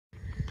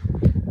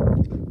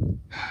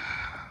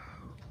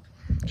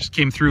Just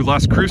came through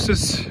Las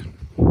Cruces.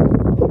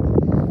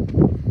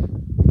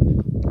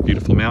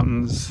 Beautiful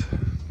mountains.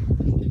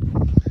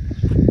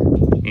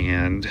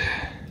 And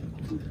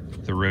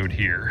the road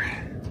here.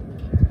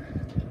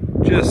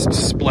 Just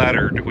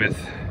splattered with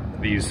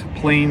these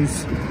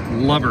plains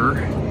lover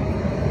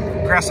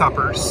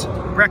grasshoppers.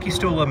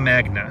 Brachystola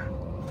magna.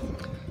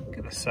 Look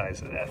at the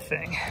size of that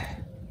thing.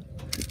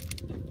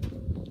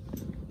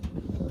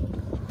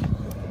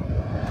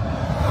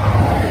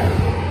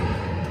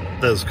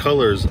 Those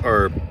colors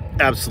are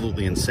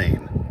absolutely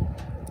insane.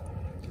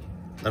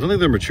 I don't think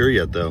they're mature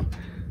yet, though.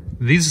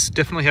 These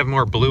definitely have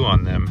more blue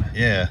on them.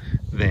 Yeah.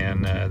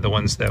 Than the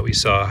ones that we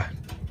saw.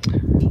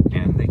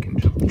 And they can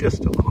jump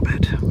just a little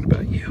bit. What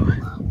about you?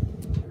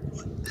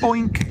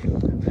 Boink.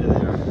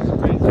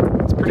 Yeah, they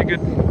are. It's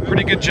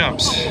pretty good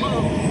jumps.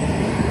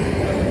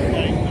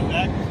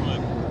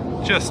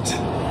 Just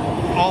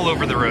all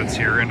over the roads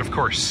here, and of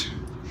course,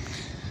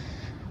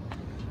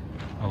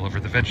 all over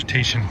the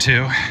vegetation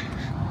too.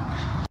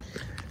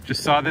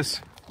 Just saw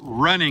this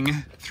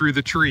running through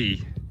the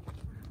tree.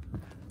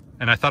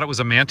 And I thought it was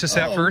a mantis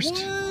at first.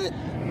 What?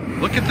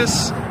 Look at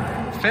this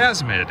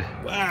phasmid.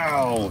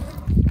 Wow.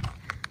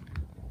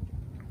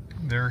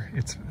 There,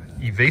 it's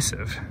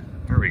evasive.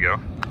 There we go.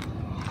 Man,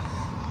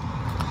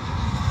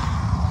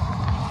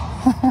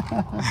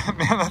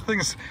 that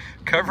thing's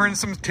covering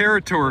some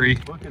territory.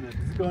 Look at it.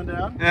 Is it going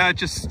down? Yeah, it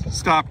just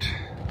stopped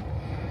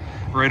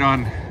right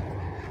on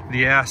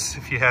the ass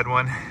if you had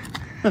one.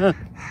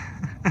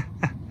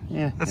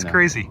 Yeah, That's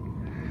crazy.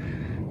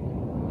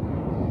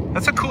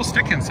 That's a cool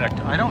stick insect.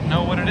 I don't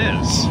know what it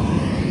is.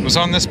 It was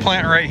on this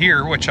plant right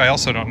here, which I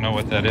also don't know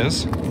what that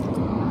is.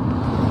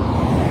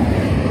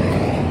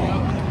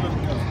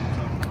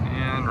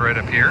 And right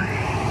up here.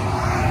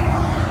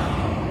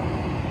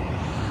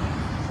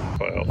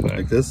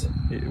 Like this?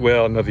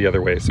 Well, no, the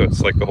other way. So it's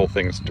like the whole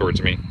thing's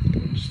towards me.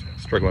 I'm just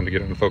struggling to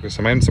get into focus.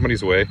 Am I in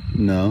somebody's way?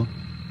 No.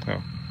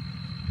 Oh.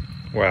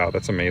 Wow,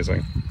 that's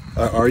amazing.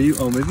 Are you?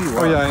 Oh, maybe you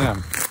are. Oh, yeah, I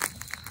am.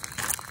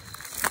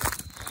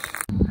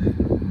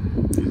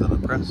 He's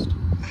unimpressed.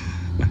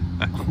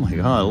 Oh my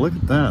god, look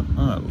at that.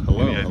 Oh,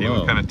 hello, Any idea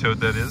what kind of toad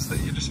that is that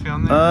you just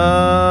found there?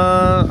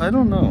 I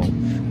don't know.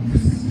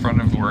 In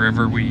front of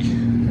wherever we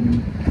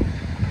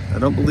I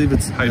don't believe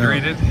it's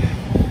hydrated?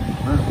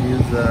 No,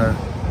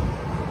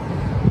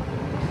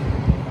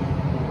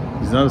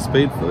 he's not a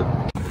spadefoot.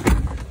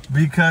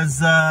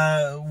 Because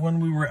when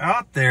we were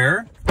out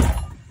there,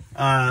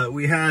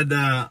 we had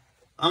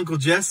Uncle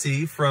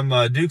Jesse from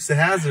Dukes of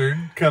Hazzard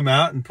come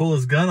out and pull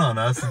his gun on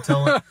us and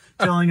telling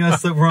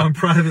us that we're on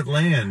private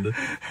land.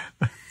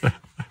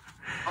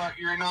 But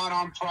you're not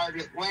on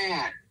private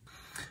land.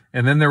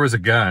 And then there was a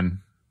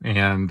gun.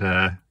 And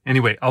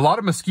anyway, a lot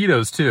of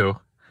mosquitoes too.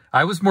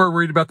 I was more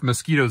worried about the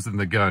mosquitoes than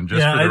the gun,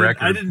 just for the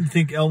record. I didn't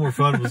think Elmer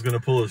Fudd was going to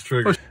pull his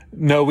trigger.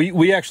 No,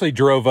 we actually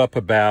drove up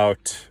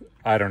about,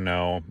 I don't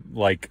know,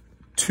 like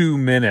 2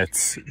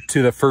 minutes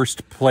to the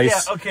first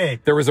place. Yeah, okay.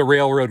 There was a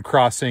railroad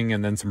crossing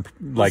and then some,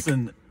 like...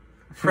 Listen,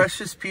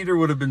 Precious Peter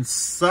would have been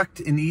sucked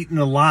and eaten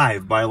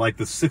alive by like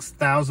the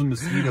 6,000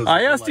 mosquitoes.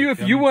 I asked you if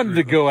you wanted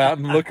to go out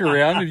and look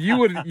around, and you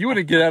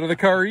wouldn't get out of the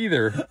car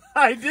either.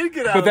 I did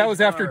get out But that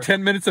was after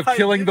 10 minutes of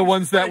killing the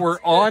ones that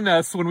were on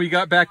us when we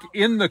got back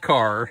in the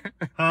car.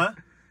 Huh?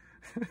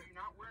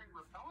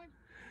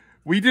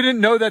 We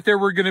didn't know that there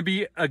were going to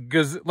be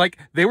like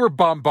they were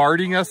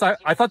bombarding us.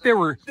 I thought they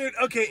were. Dude,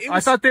 okay. I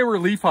thought they were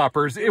leaf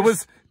hoppers. It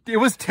was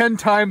 10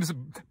 times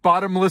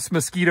bottomless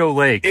mosquito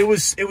lake. It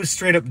was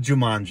straight up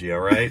Jumanji. All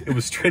right. It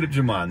was straight up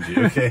Jumanji.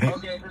 Okay.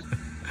 Okay.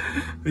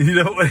 You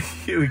know what?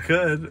 We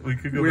could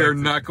go. We are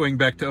not going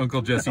back to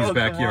Uncle Jesse's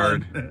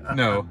backyard.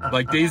 No,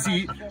 like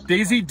Daisy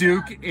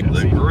Duke.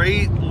 The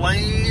great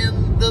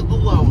land of the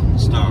Lone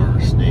Star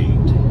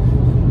State.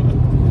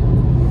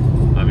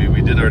 I mean,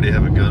 we did already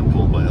have a gun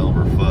pulled by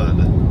Elmer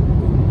Fudd.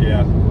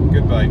 Yeah.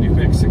 Goodbye, New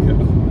Mexico.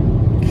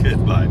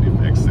 Goodbye, New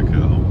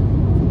Mexico.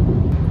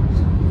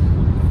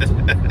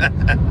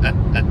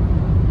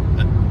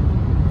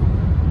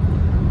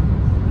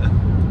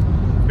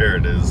 There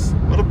it is.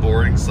 What a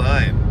boring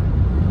sign.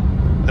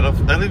 I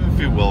don't even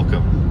feel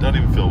welcome. Don't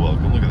even feel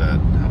welcome. Look at that.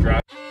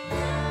 Drive.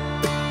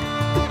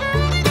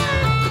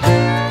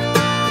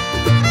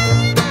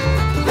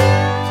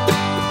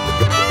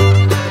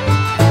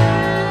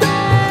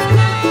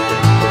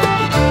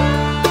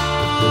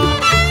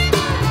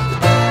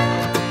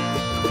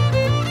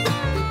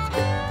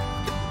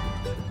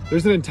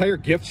 There's an entire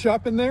gift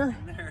shop in there?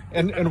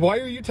 And why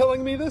are you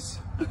telling me this?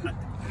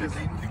 Because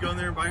you need to go in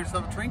there and buy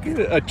yourself a trinket.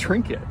 A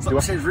trinket? Look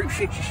what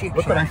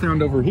I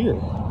found over here.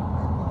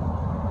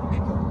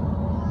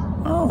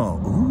 Oh,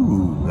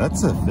 ooh,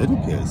 that's a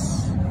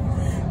Phidippus. A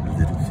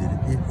little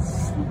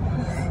Phidippus.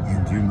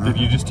 And your mom. Did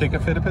you just take a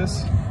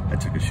Phidippus? I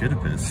took a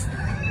shitipus.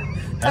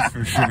 That's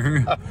for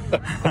sure.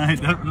 I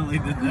definitely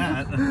did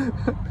that.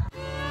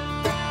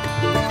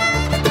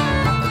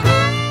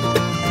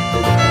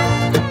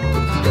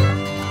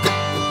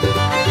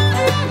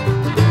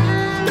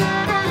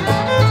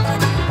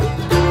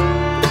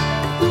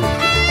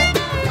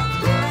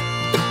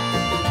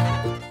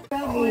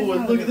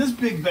 look at this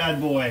big bad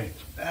boy.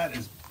 That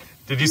is.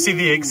 Did you see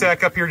the egg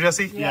sack up here,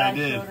 Jesse? Yeah, I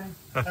did.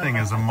 That thing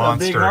is a Big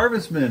monster.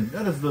 harvestman.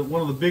 That is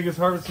one of the biggest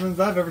harvestmans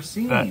I've ever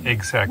seen. That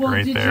egg sack Well,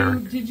 right did there.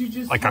 Did you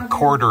just like a have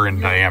quarter in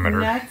your diameter.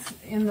 nets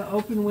in the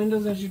open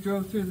windows as you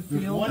drove through the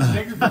There's field? one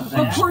bigger than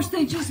that. Of course,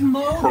 they just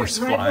mowed it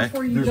Horsefly. right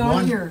before you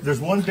got here.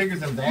 There's one bigger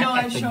than that. No, I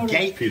at the showed it.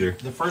 gate, Peter.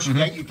 The first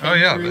gate you came Oh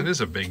yeah, through. that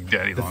is a big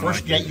daddy The long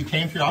first one. gate you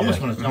came through, I was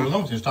going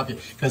to talk to you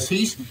because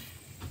he's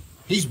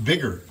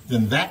bigger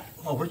than that.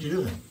 Oh, what'd you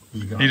do then?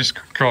 He just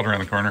crawled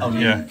around the corner. Oh,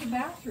 yeah. The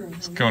bathroom.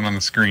 It's going on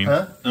the screen.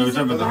 Huh? No, he's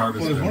talking about the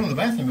Well, there's one harvestman. in the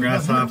bathroom.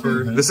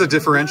 Grasshopper. This is a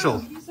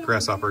differential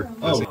grasshopper.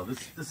 Oh,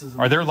 this is.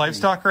 Are there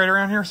livestock right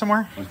around here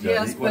somewhere?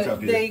 Yes,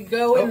 but they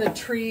go in the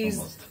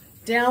trees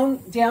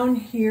down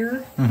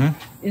here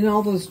in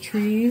all those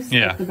trees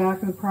Yeah. at the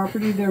back of the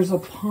property. There's a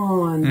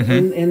pond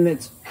and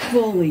it's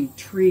fully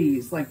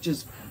trees, like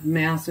just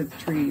massive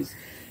trees.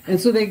 And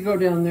so they go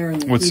down there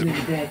and What's eat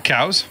it dead.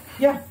 cows?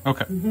 Yeah.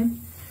 Okay.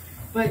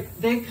 But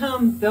they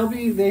come, they'll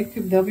be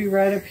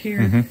right up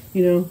here,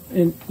 you know,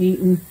 and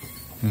eating.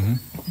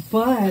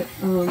 But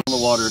The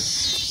water.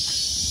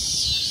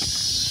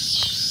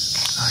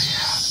 Oh yeah,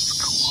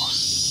 that's cool.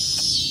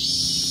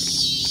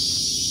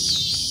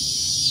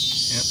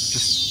 Yep,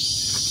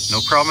 just no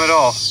problem at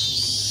all.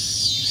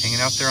 Hanging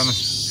out there on the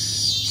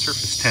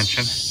surface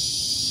tension.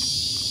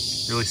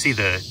 Really see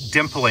the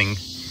dimpling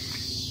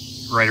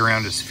right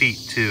around his feet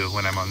too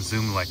when I'm on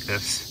zoom like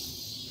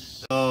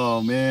this.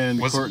 Oh man,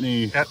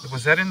 Courtney.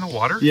 Was that in the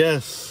water?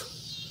 Yes.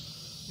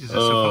 Is it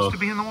supposed to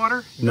be in the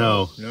water?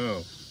 No.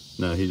 No.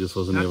 No, he just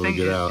wasn't That able to thing,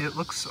 get out. it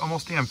looks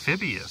almost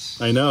amphibious.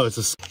 I know, it's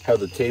just how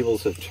the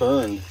tables have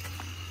turned.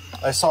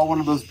 I saw one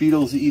of those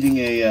beetles eating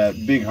a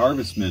big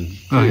harvestman.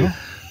 Oh yeah?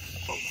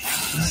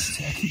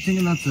 I keep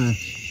thinking that's a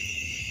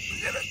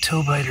Got a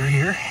toe biter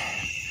here.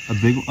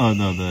 big, oh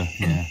no,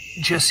 yeah.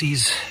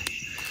 Jesse's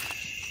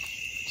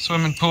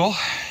swimming pool.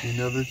 You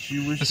know that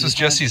you wish. This is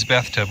Jesse's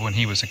bathtub when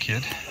he was a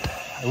kid.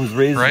 I was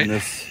raised Right? in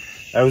this.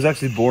 I was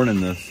actually born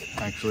in this,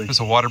 actually. It was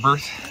a water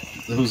birth.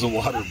 It was a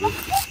water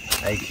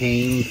birth. I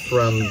came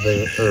from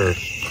the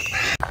earth.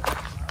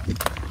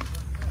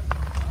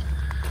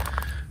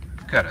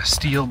 Got a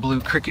steel blue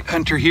cricket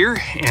hunter here,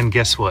 and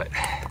guess what?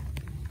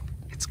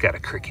 It's got a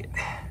cricket.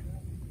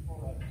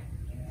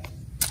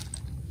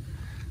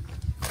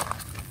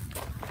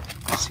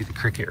 See the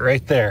cricket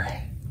right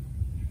there.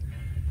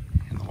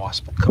 And the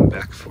wasp will come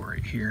back for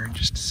it here in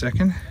just a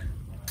second.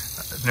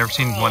 I've never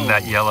seen one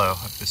that yellow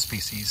of this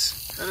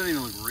species. That doesn't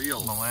even look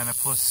real.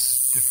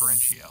 Melanopus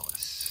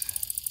differentialis.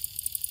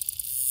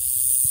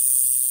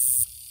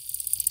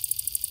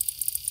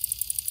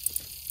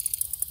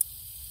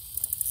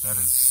 That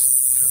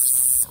is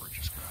just a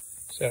gorgeous crop.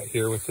 Sat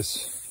here with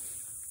this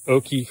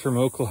Okie from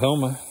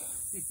Oklahoma.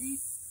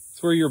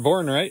 That's where you were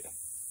born, right?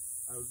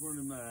 I was born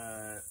in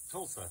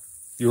Tulsa.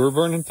 You were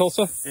born in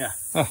Tulsa? Yeah.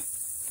 Oh.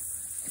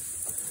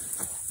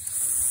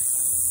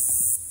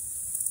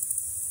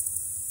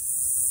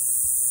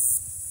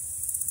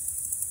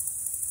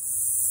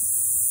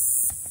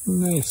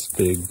 Nice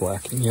big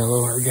black and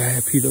yellow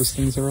Argiope. Those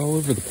things are all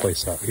over the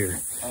place out here.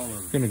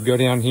 We're gonna go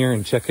down here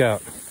and check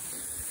out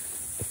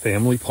the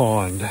family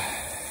pond.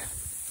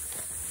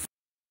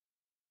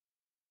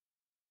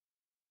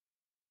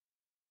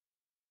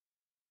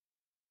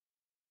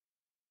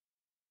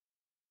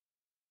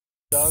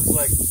 Dog's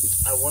like,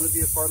 I want to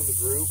be a part of the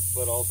group,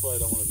 but also I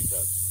don't want to be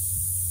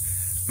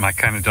touched. My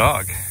kind of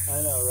dog,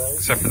 I know, right?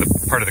 except for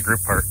the part of the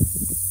group part.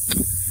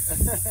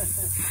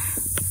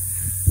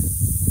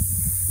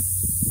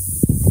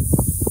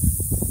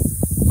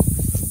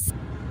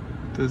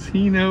 Does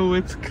he know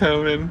what's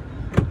coming?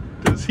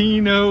 Does he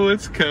know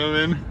what's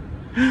coming?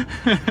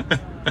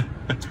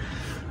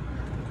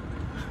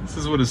 This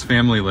is what his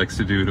family likes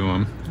to do to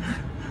him.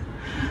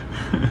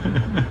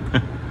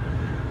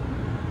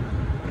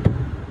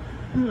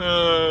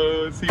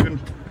 Oh, it's even.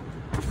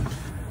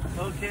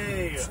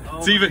 Okay. Oh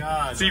It's even. my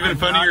God. It's even I'm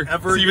funnier. not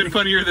ever It's even getting-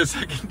 funnier the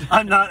second time.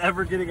 I'm not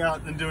ever getting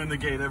out and doing the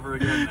gate ever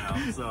again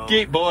now. So.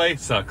 Gate boy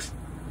sucks.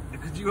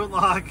 Could you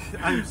unlock?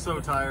 I'm so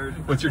tired.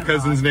 What's your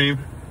cousin's name?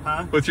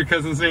 Huh? What's your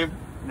cousin's name?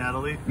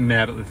 Natalie.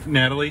 Natalie.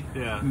 Natalie?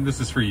 Yeah. This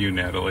is for you,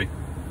 Natalie.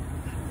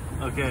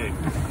 Okay.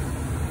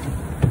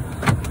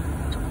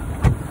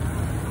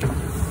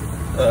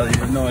 You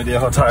have no idea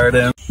how tired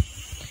I am.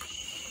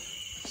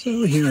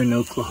 So here in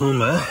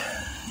Oklahoma,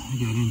 I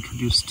got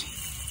introduced to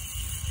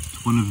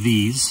one of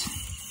these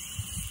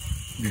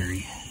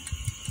very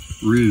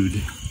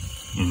rude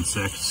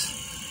insects.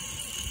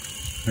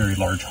 Very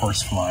large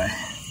horsefly.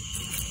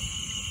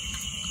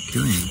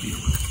 Carrion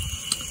beetle.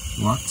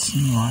 Lots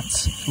and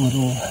lots of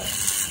little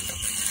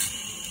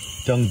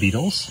dung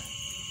beetles.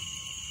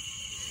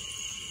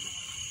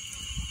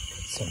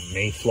 Some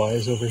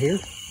mayflies over here.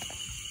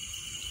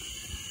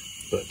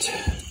 But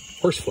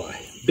horsefly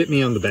bit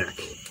me on the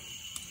back.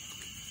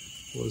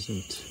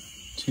 Wasn't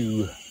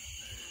too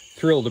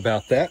thrilled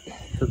about that.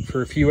 Hurt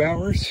for a few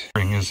hours.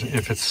 Is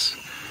if it's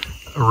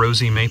a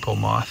rosy maple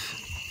moth.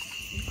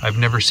 I've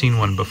never seen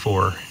one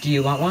before. Do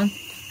you want one?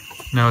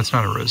 No, it's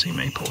not a rosy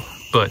maple,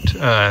 but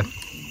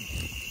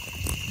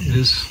It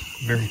is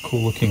a very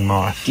cool looking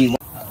moth.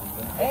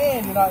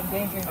 And you're not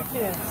endangering the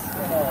kids.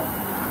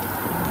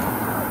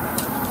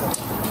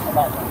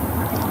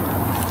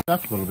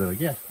 That's a little bit,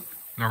 yeah.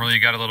 Normally you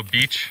got a little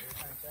beach.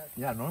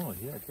 Yeah, normally,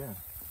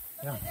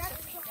 yeah.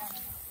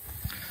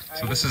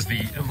 So this is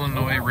the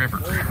Illinois River.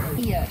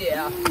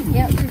 Yeah.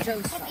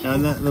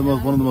 And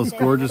one of the most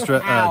gorgeous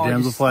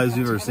damselflies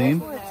you've ever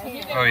seen.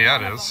 Oh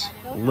yeah, it is.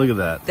 Look at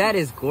that. That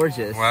is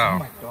gorgeous.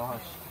 Wow.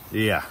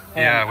 Yeah.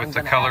 Yeah, with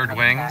the colored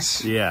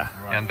wings. Yeah.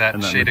 And that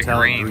And that shade of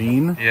metallic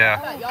green.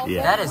 Yeah.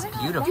 Yeah. That is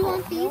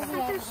beautiful.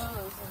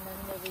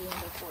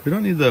 We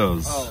don't need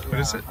those. What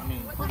is it?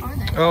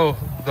 Oh,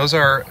 those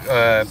are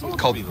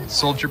called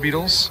soldier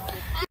beetles.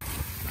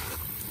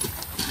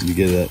 You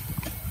get that?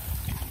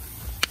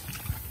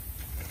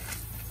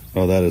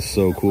 Oh, that is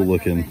so cool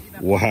looking.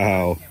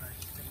 Wow.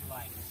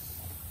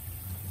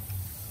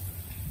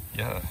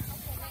 Yeah.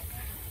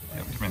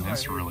 Yep, I mean,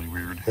 that's really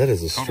weird. That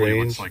is a Totally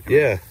looks strange. like it.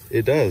 Yeah,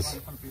 it does.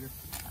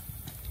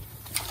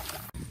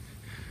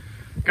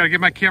 Gotta get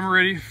my camera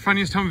ready.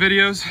 Funniest home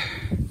videos.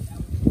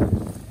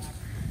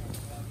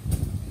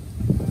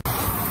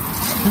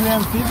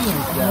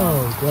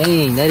 Oh,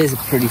 dang, that is a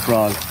pretty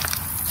frog.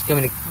 Do you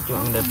want me to?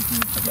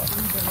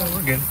 Oh,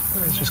 we're good.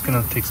 I was just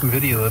gonna take some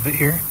video of it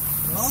here.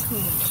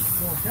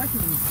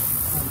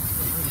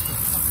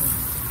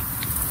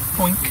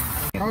 Boink.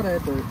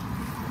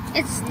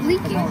 It's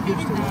leaking.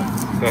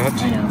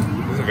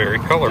 That's very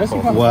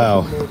colorful.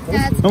 Wow.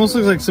 That's Almost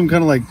looks like some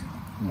kind of like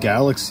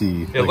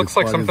galaxy. It looks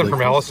like something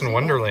from Alice in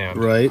Wonderland.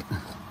 Right.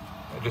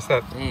 Just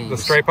that the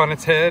stripe on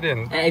its head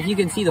and If you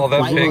can see the all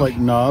that white, pink. Like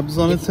knobs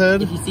on its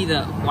head. if you see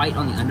the white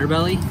on the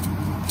underbelly,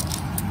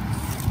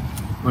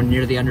 or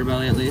near the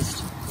underbelly at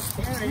least.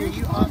 Are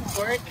you on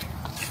for it?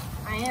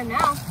 I am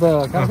now.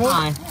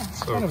 Hi,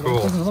 So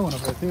cool.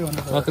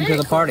 welcome to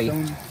the party.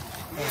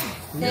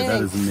 Yeah,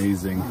 that is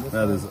amazing.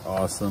 That is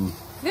awesome.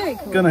 Very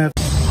cool. Gonna have.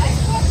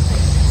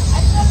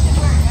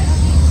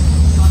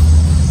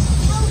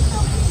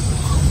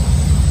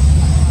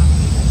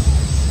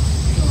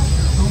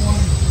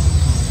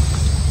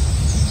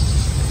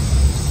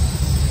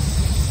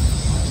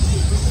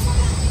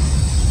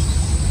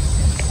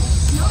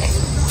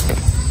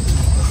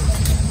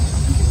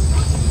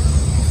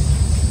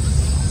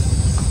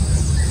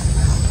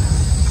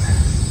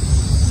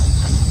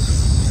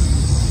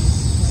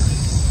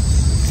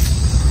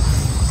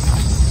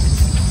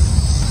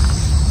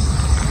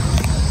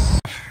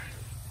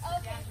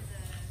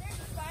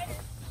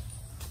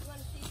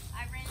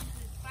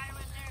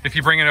 If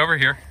you bring it over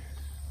here,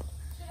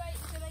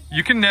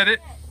 you can net it.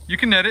 You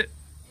can net it.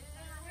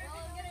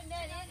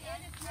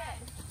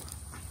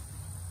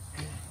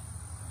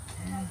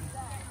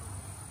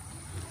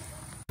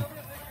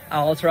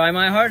 I'll try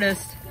my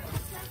hardest.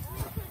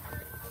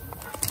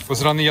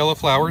 Was it on the yellow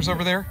flowers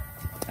over there?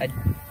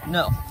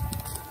 No.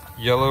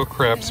 Yellow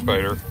crab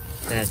spider.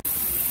 That's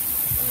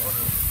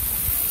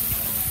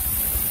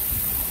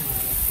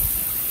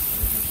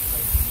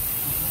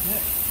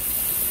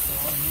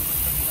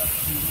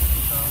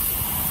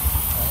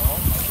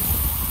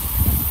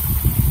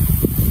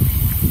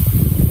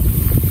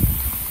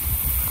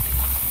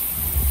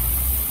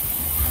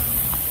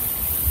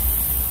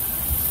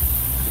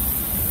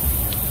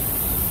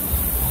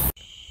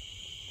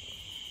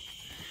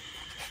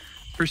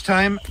First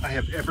time I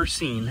have ever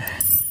seen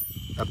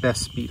a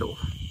best beetle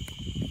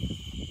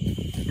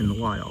in the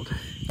wild.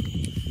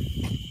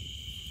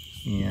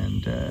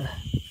 And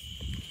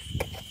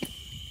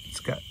it's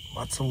got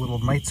lots of little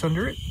mites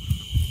under it.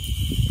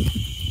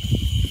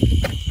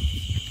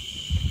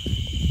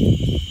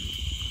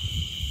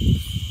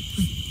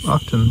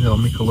 Often they'll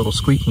make a little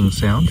squeaking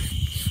sound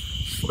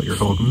while you're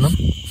holding them.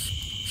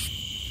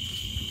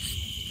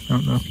 I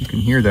don't know if you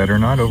can hear that or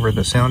not over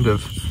the sound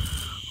of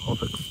all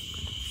the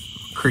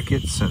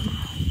crickets and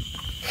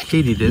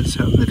katydids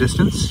out in the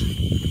distance.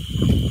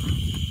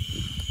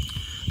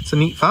 It's a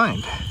neat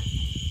find.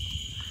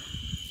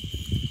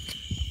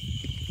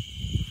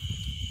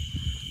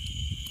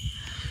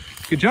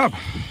 Good job.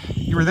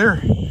 You were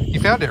there. You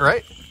found it,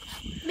 right?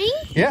 Me?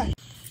 Yeah.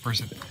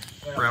 Where's it?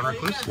 Brown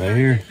recluse? Right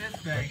here.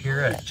 Right here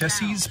at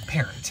Jesse's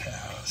parents'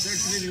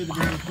 house.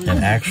 An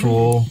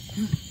actual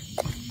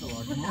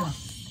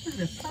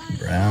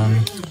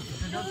brown,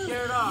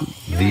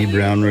 the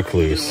brown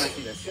recluse.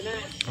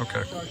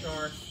 Okay.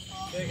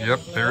 Yep,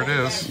 there it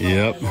is.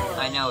 Yep.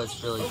 I know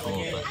it's really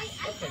cool, but.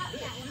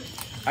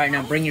 Alright,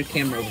 now bring your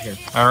camera over here.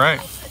 All right.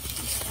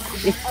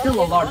 It's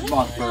still a large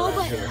box. No,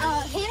 but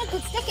Hannah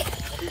could stick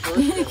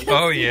it.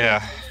 Oh,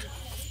 yeah.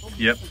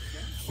 Yep.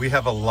 We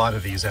have a lot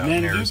of these out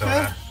in Manduca?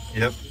 Arizona.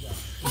 Yep.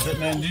 Is it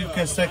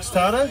Manduca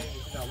sextata?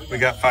 We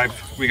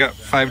got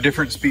five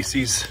different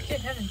species.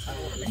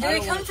 Do they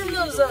come from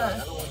those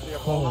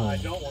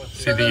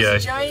See the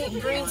giant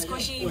green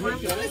squishy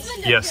worms?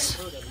 yes.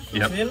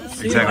 Yep. rarely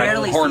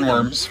Exactly. see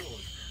Hornworms.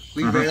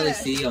 We rarely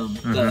see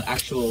the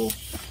actual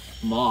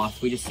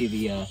moth. We just see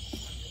the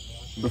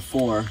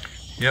before.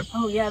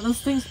 Oh yeah,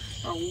 those things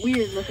are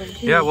weird looking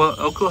too. Yeah, well,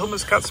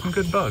 Oklahoma's got some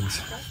good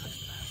bugs.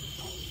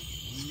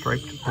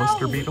 Striped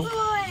blister beetle.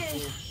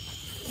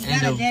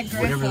 end of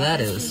whatever that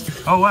is.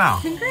 Oh, wow.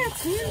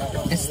 Congrats, man.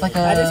 It's like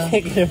a...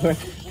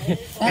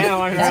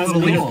 That's a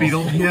leaf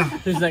beetle. Yeah.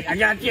 He's like, I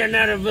got you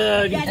another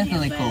bug.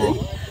 Definitely cool.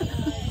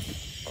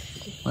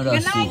 What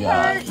else you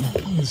got?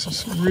 This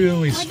is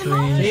really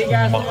strange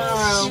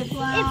moss. It's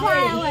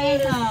far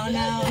away. Oh,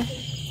 no.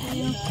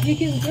 You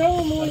can throw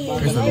them on your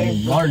There's a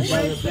large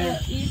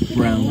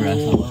brown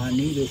grasshopper. I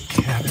need it.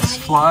 Caddis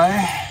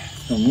fly.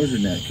 Some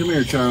lizard net. Come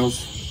here,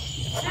 Charles.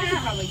 I can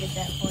probably get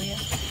that for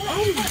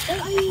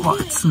you.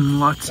 Lots and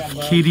lots of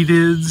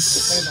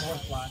katydids.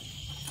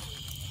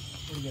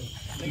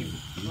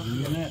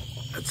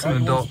 That's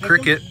an adult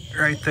cricket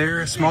right there.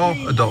 A small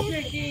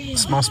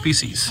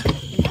species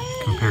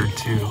compared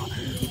to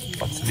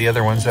lots of the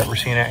other ones that we're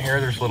seeing out here.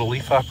 There's little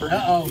leafhopper.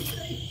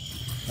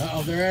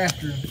 Uh-oh, they're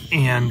after him.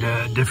 And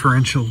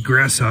differential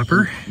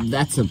grasshopper.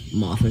 That's a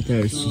moth right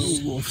there. It's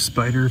just Wolf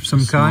spider of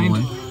some kind.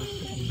 one.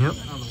 Yep.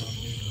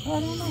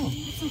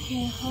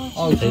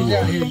 Oh, she's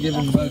out here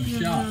giving bugs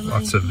shots.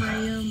 Lots of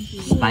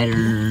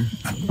spider.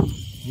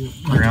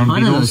 ground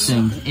One of those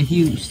beetles. things. If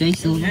you stay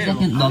still for a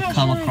second, they'll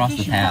come across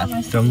the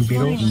path. Dung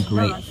beetles.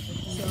 Great.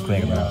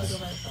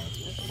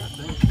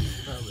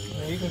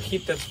 You can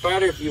keep that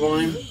spider if you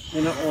want him.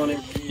 You don't want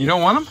him. You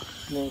don't want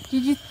them?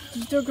 Did you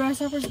throw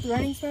grasshoppers at the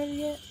riding spider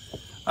yet?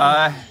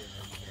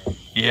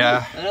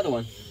 Yeah. Another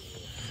one.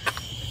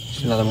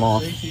 Just another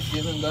moth. She's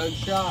giving bugs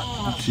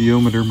shots.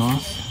 Geometer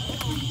moth.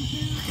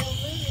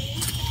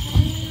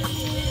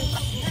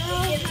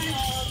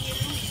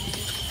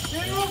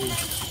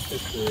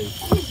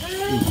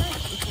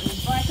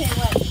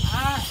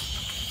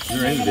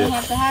 You're into this.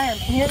 Have to hire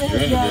me. You're into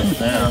this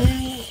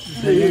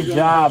now. Good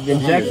job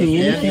injecting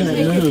anything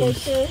that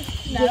moves.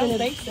 No, I don't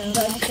think so.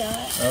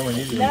 Oh, we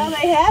need to. No,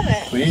 they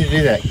haven't. We need to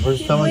do that.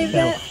 Where's someone's Believe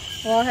camera?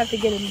 that? Well, I'll have to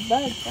get a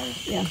bug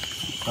first. Yeah.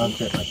 I'll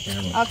set my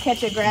camera. I'll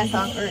catch a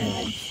grasshopper and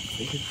then.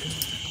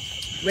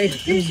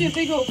 Here's your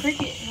big old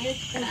cricket.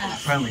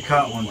 Finally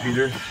caught one,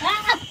 Peter.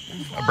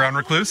 A brown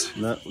recluse?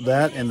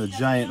 That and the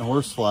giant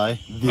horsefly.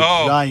 The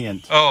Oh.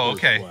 giant. Oh,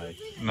 okay. horsefly.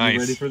 Nice. You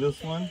ready for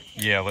this one?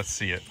 Yeah, let's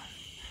see it.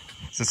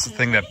 Is this the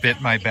thing that bit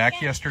my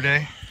back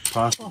yesterday?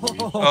 Possibly.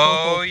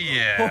 Oh,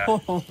 yeah.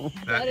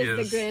 That is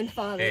is the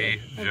grandfather. a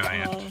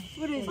giant.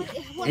 What is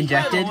it?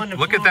 Injected?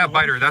 Look at that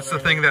biter. That's the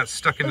thing that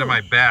stuck into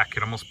my back.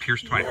 It almost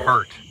pierced my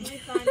heart.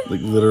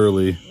 Like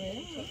literally.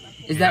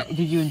 Is that,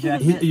 did you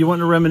inject it? You want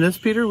to reminisce,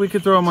 Peter? We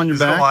could throw him on your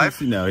Is it back. alive?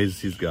 No, he's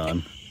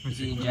gone. Is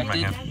he In my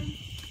injected? hand.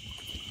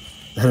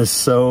 That is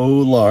so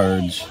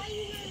large.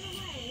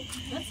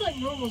 That's like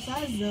normal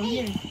size though.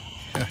 Here.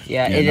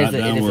 Yeah, it is a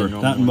not normal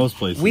in one. most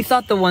places. We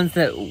thought the ones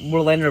that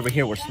were landed over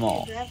here were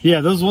small. Yeah,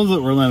 those ones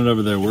that were landed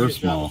over there were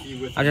small.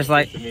 I was just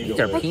like,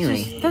 they're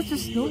puny. That's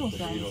just normal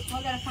size.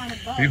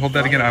 Can you hold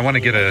that again? I want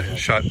to get a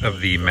shot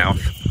of the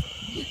mouth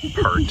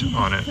part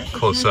on it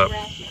close up.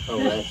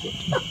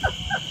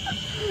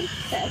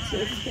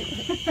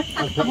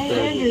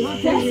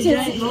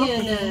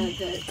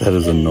 That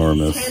is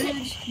enormous.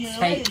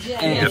 Hey,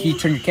 and if you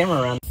turn your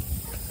camera around.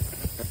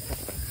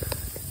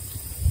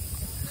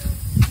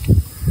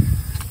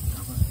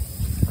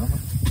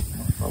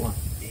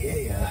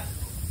 Yeah.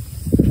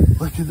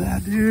 Look at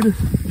that, dude.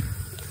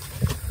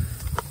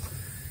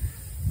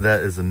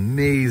 That is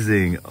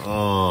amazing.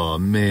 Oh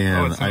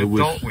man, Oh, it's an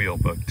adult wheel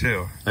bug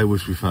too. I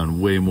wish we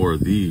found way more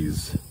of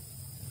these.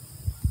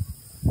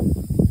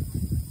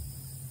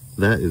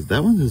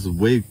 That one is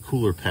way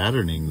cooler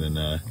patterning than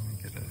Let me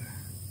get a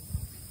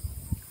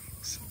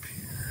this up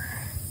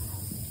here.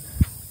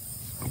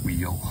 The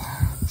wheel,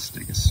 the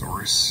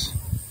Stegosaurus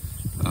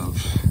of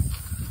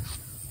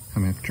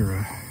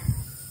Hemiptera.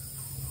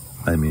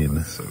 I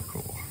mean, So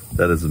cool.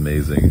 that is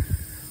amazing.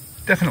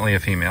 Definitely a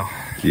female.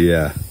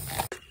 Yeah.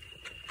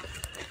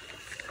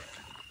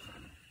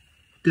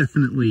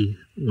 Definitely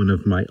one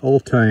of my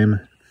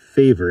all-time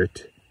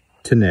favorite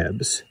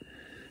tenebs.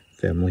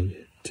 Family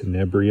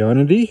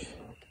Tenebrionidae.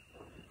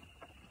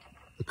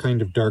 A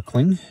kind of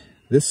darkling.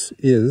 This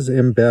is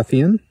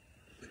Ambaphian.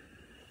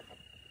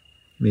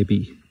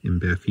 Maybe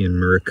Ambaphian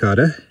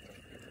muricata.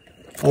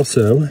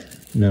 Also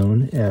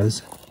known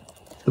as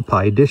the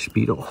pie dish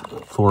beetle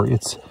for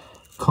its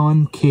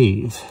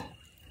concave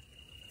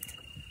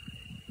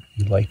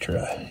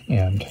elytra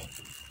and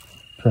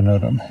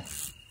pronotum.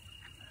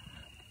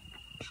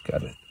 Just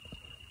got it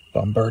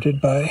bombarded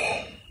by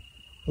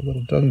a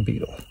little dung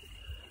beetle.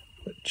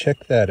 But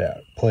check that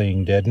out,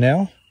 playing dead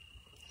now.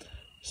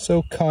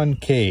 So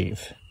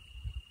concave,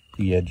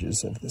 the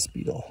edges of this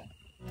beetle.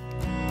 The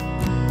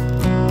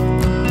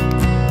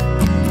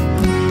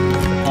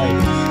pie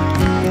dish.